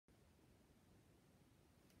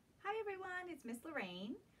everyone, it's Miss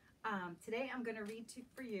Lorraine. Today I'm going to read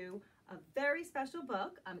for you a very special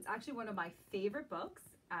book. It's actually one of my favorite books.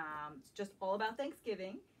 It's just all about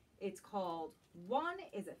Thanksgiving. It's called One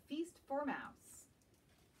is a Feast for Mouse.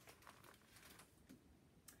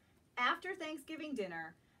 After Thanksgiving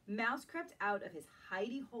dinner, Mouse crept out of his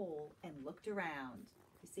hidey hole and looked around.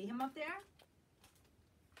 You see him up there?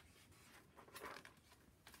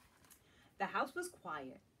 The house was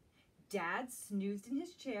quiet. Dad snoozed in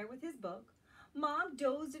his chair with his book. Mom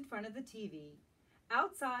dozed in front of the TV.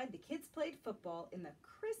 Outside, the kids played football in the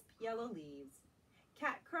crisp yellow leaves.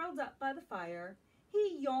 Cat curled up by the fire.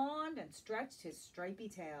 He yawned and stretched his stripy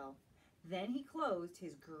tail. Then he closed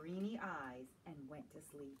his greeny eyes and went to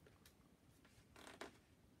sleep.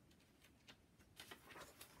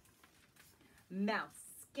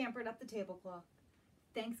 Mouse scampered up the tablecloth.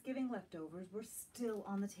 Thanksgiving leftovers were still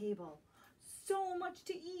on the table. So much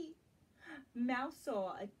to eat. Mouse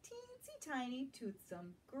saw a teensy tiny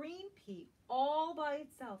toothsome green pea all by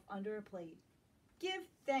itself under a plate. Give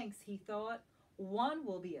thanks, he thought. One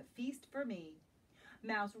will be a feast for me.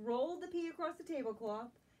 Mouse rolled the pea across the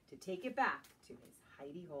tablecloth to take it back to his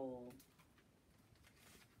hidey hole.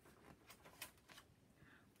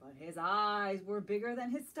 But his eyes were bigger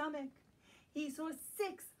than his stomach. He saw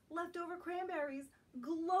 6 leftover cranberries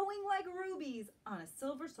glowing like rubies on a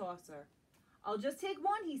silver saucer. I'll just take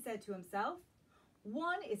one, he said to himself.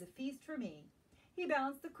 One is a feast for me. He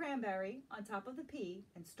balanced the cranberry on top of the pea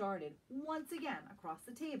and started once again across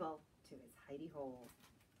the table to his hidey hole.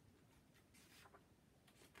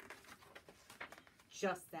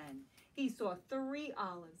 Just then, he saw 3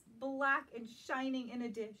 olives, black and shining in a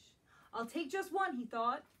dish. I'll take just one, he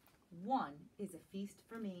thought. One is a feast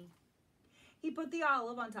for me. He put the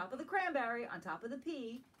olive on top of the cranberry on top of the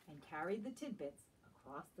pea and carried the tidbits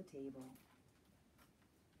across the table.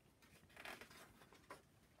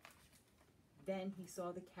 Then he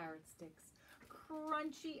saw the carrot sticks,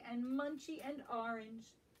 crunchy and munchy and orange.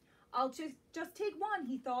 I'll just take one,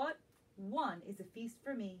 he thought. One is a feast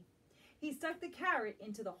for me. He stuck the carrot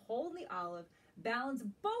into the hole in the olive, balanced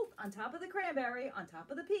both on top of the cranberry on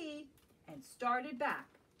top of the pea, and started back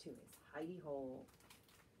to his hidey hole.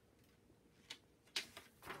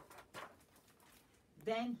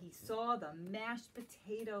 Then he saw the mashed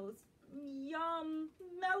potatoes. Yum,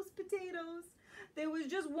 mouse potatoes. There was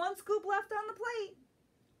just 1 scoop left on the plate.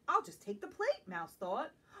 I'll just take the plate, Mouse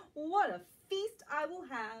thought. What a feast I will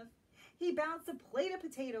have. He bounced a plate of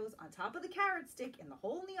potatoes on top of the carrot stick in the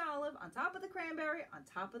hole in the olive, on top of the cranberry, on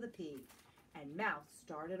top of the pea. And Mouse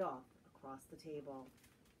started off across the table.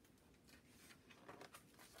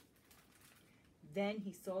 Then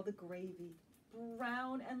he saw the gravy,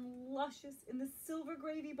 brown and luscious in the silver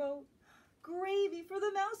gravy boat. Gravy for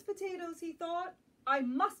the mouse potatoes, he thought. I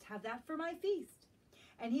must have that for my feast.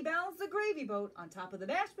 And he balanced the gravy boat on top of the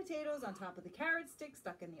mashed potatoes, on top of the carrot stick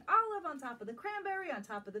stuck in the olive, on top of the cranberry, on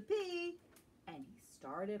top of the pea, and he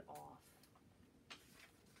started off.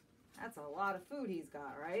 That's a lot of food he's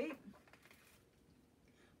got, right?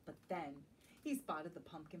 But then he spotted the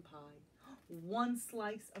pumpkin pie. 1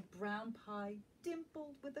 slice of brown pie,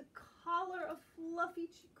 dimpled with a collar of fluffy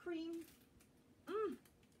cream.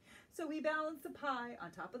 So he balanced the pie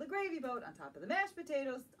on top of the gravy boat, on top of the mashed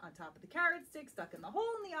potatoes, on top of the carrot stick stuck in the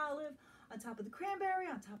hole in the olive, on top of the cranberry,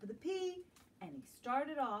 on top of the pea, and he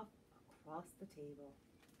started off across the table.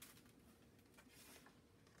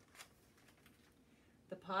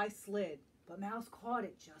 The pie slid, but Mouse caught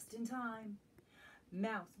it just in time.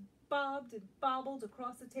 Mouse bobbed and bobbled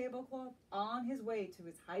across the tablecloth on his way to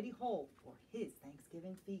his hidey hole for his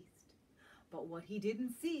Thanksgiving feast. But what he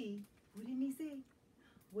didn't see, who didn't he see?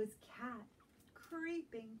 Was Cat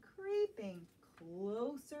creeping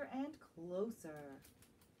closer and closer.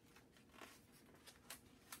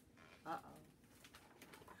 Uh-oh.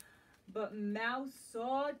 But Mouse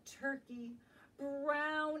saw Turkey,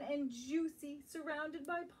 brown and juicy, surrounded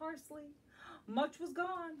by parsley. Much was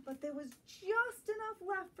gone, but there was just enough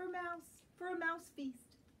left for a mouse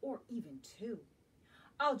feast, or even 2.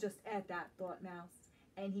 I'll just add that, thought Mouse,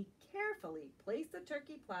 and he carefully placed the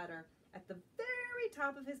turkey platter at the very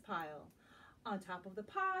top of his pile. On top of the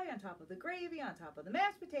pie, on top of the gravy, on top of the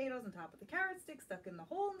mashed potatoes, on top of the carrot stick stuck in the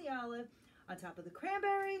hole in the olive, on top of the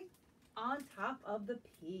cranberry, on top of the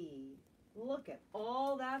pea. Look at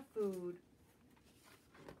all that food.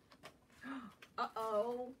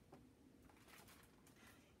 Uh-oh.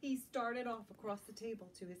 He started off across the table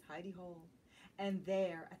to his hidey hole, and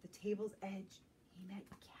there at the table's edge, he met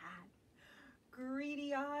Cat,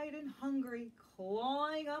 greedy-eyed and hungry,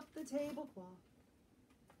 clawing up the tablecloth.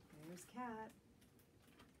 There's Cat.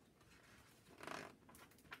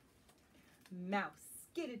 Mouse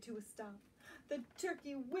skidded to a stop. The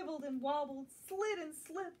turkey wibbled and wobbled, slid and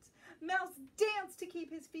slipped. Mouse danced to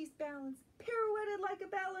keep his feast balanced, pirouetted like a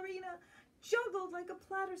ballerina, juggled like a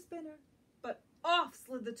platter spinner. But off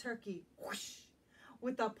slid the turkey, whoosh,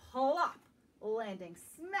 with a plop, landing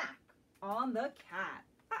smack on the cat.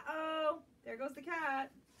 Uh-oh, there goes the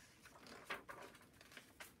cat.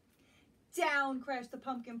 Down crashed the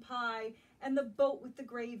pumpkin pie and the boat with the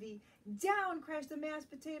gravy. Down crashed the mashed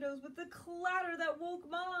potatoes with the clatter that woke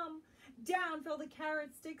Mom. Down fell the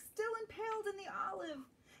carrot stick, still impaled in the olive.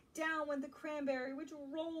 Down went the cranberry, which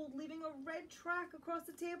rolled, leaving a red track across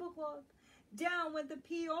the tablecloth. Down went the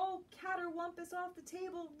pea, all catterwampus off the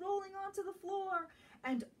table, rolling onto the floor.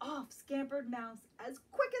 And off scampered Mouse, as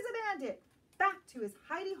quick as a bandit, back to his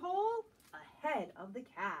hidey hole ahead of the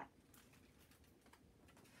cat.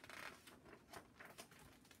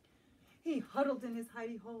 He huddled in his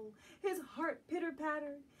hidey hole, his heart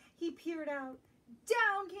pitter-pattered. He peered out.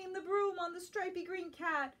 Down came the broom on the stripy green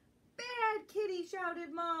cat. Bad kitty,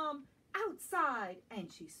 shouted Mom. Outside,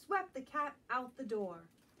 and she swept the cat out the door.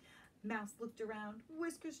 Mouse looked around,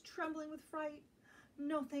 whiskers trembling with fright.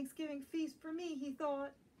 No Thanksgiving feast for me, he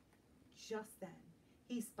thought. Just then,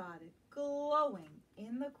 he spotted, glowing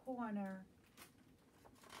in the corner,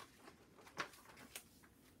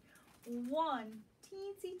 one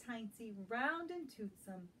teensy-tiny, round and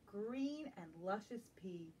toothsome, green and luscious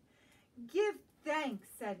pea. Give thanks,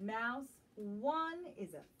 said Mouse. One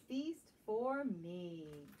is a feast for me.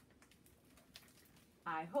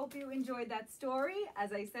 I hope you enjoyed that story.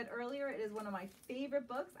 As I said earlier, it is one of my favorite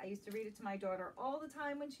books. I used to read it to my daughter all the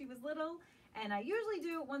time when she was little, and I usually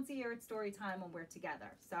do it once a year at story time when we're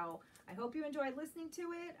together. So I hope you enjoyed listening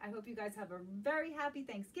to it. I hope you guys have a very happy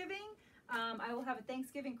Thanksgiving. I will have a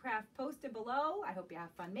Thanksgiving craft posted below. I hope you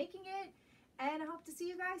have fun making it, and I hope to see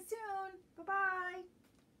you guys soon. Bye-bye.